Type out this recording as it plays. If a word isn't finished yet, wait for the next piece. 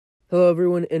Hello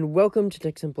everyone and welcome to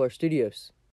TechSemplar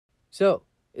Studios. So,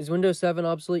 is Windows 7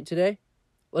 obsolete today?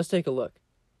 Let's take a look.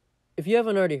 If you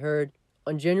haven't already heard,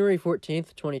 on January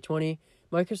 14th, 2020,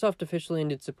 Microsoft officially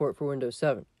ended support for Windows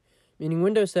 7, meaning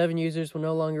Windows 7 users will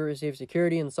no longer receive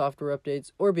security and software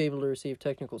updates or be able to receive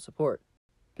technical support.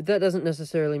 But that doesn't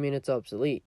necessarily mean it's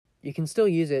obsolete. You can still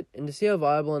use it, and to see how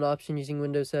viable an option using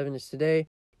Windows 7 is today,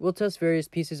 we'll test various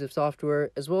pieces of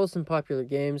software, as well as some popular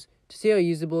games, to see how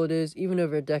usable it is even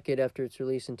over a decade after its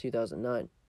release in 2009.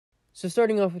 So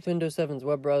starting off with Windows 7's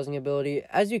web browsing ability,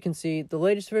 as you can see, the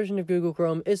latest version of Google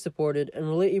Chrome is supported and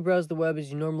will let you browse the web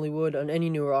as you normally would on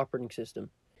any newer operating system.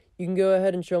 You can go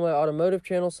ahead and show my automotive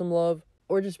channel some love,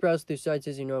 or just browse through sites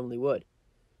as you normally would.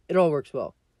 It all works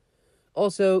well.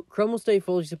 Also, Chrome will stay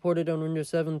fully supported on Windows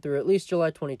 7 through at least July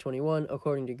 2021,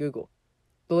 according to Google.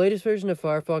 The latest version of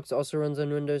Firefox also runs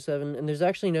on Windows 7, and there's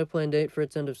actually no planned date for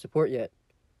its end of support yet.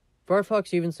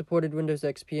 Firefox even supported Windows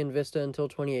XP and Vista until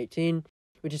 2018,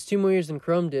 which is 2 more years than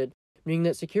Chrome did, meaning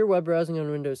that secure web browsing on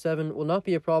Windows 7 will not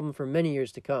be a problem for many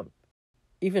years to come.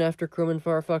 Even after Chrome and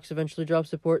Firefox eventually drop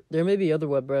support, there may be other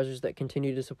web browsers that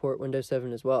continue to support Windows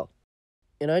 7 as well.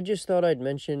 And I just thought I'd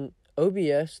mention,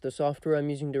 OBS, the software I'm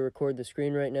using to record the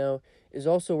screen right now, is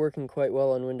also working quite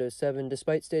well on Windows 7,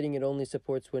 despite stating it only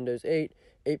supports Windows 8,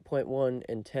 8.1,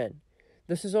 and 10.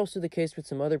 This is also the case with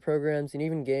some other programs and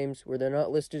even games where they're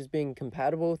not listed as being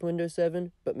compatible with Windows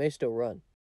 7, but may still run.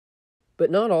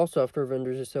 But not all software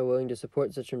vendors are so willing to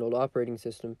support such an old operating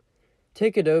system.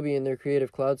 Take Adobe and their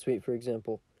Creative Cloud suite, for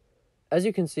example. As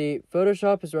you can see,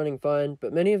 Photoshop is running fine,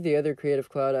 but many of the other Creative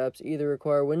Cloud apps either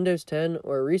require Windows 10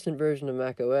 or a recent version of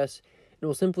macOS and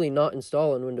will simply not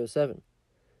install on Windows 7.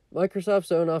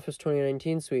 Microsoft's own Office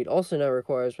 2019 suite also now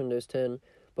requires Windows 10,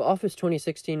 but Office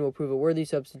 2016 will prove a worthy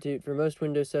substitute for most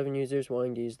Windows 7 users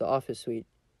wanting to use the Office suite.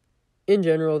 In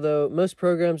general, though, most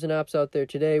programs and apps out there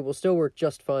today will still work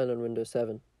just fine on Windows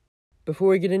 7. Before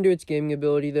we get into its gaming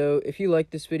ability, though, if you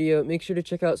like this video, make sure to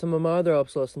check out some of my other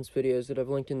obsolescence videos that I've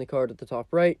linked in the card at the top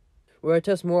right, where I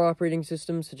test more operating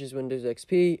systems such as Windows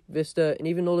XP, Vista, and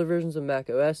even older versions of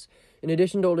macOS, in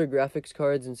addition to older graphics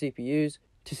cards and CPUs,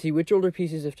 to see which older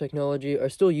pieces of technology are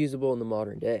still usable in the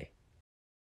modern day.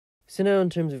 So now in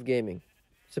terms of gaming.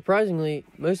 Surprisingly,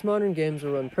 most modern games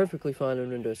will run perfectly fine on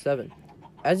Windows 7.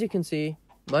 As you can see,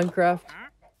 Minecraft,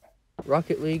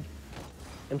 Rocket League,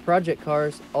 and Project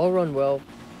Cars all run well,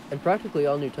 and practically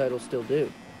all new titles still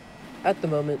do. At the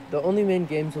moment, the only main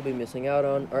games we'll be missing out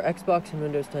on are Xbox and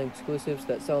Windows 10 exclusives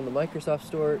that sell in the Microsoft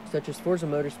Store, such as Forza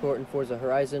Motorsport and Forza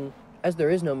Horizon, as there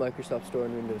is no Microsoft Store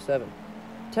in Windows 7.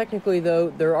 Technically,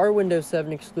 though, there are Windows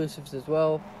 7 exclusives as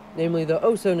well, namely the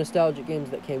oh-so-nostalgic games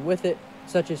that came with it,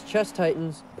 such as Chess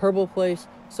Titans, Purple Place,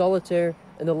 Solitaire,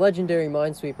 and the legendary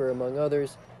Minesweeper, among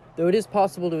others, though it is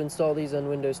possible to install these on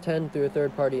Windows 10 through a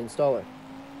third-party installer.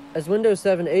 As Windows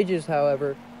 7 ages,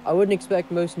 however, I wouldn't expect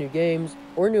most new games,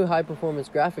 or new high-performance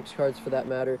graphics cards for that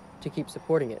matter, to keep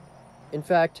supporting it. In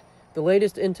fact, the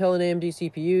latest Intel and AMD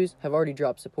CPUs have already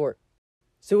dropped support.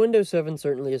 So Windows 7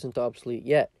 certainly isn't obsolete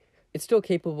yet. It's still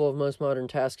capable of most modern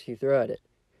tasks you throw at it.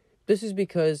 This is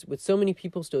because, with so many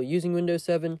people still using Windows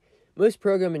 7, most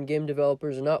program and game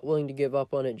developers are not willing to give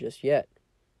up on it just yet.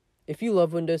 If you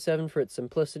love Windows 7 for its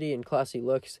simplicity and classy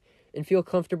looks, and feel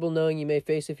comfortable knowing you may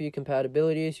face a few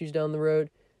compatibility issues down the road,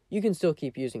 you can still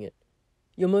keep using it.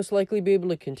 You'll most likely be able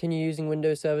to continue using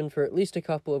Windows 7 for at least a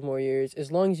couple of more years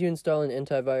as long as you install an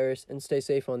antivirus and stay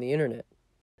safe on the internet.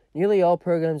 Nearly all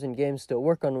programs and games still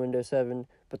work on Windows 7,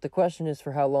 but the question is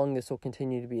for how long this will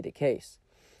continue to be the case.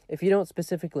 If you don't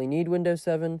specifically need Windows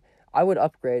 7, I would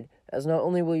upgrade, as not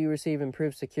only will you receive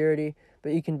improved security,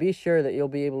 but you can be sure that you'll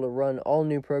be able to run all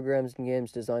new programs and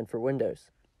games designed for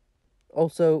Windows.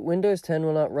 Also, Windows 10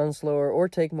 will not run slower or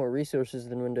take more resources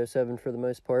than Windows 7 for the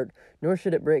most part, nor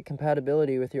should it break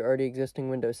compatibility with your already existing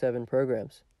Windows 7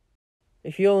 programs.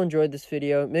 If you all enjoyed this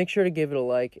video, make sure to give it a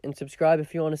like, and subscribe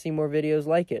if you want to see more videos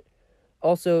like it.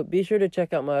 Also, be sure to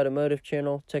check out my automotive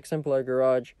channel, TechSemplar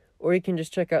Garage, or you can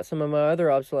just check out some of my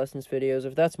other obsolescence videos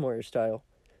if that's more your style.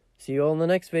 See you all in the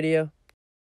next video.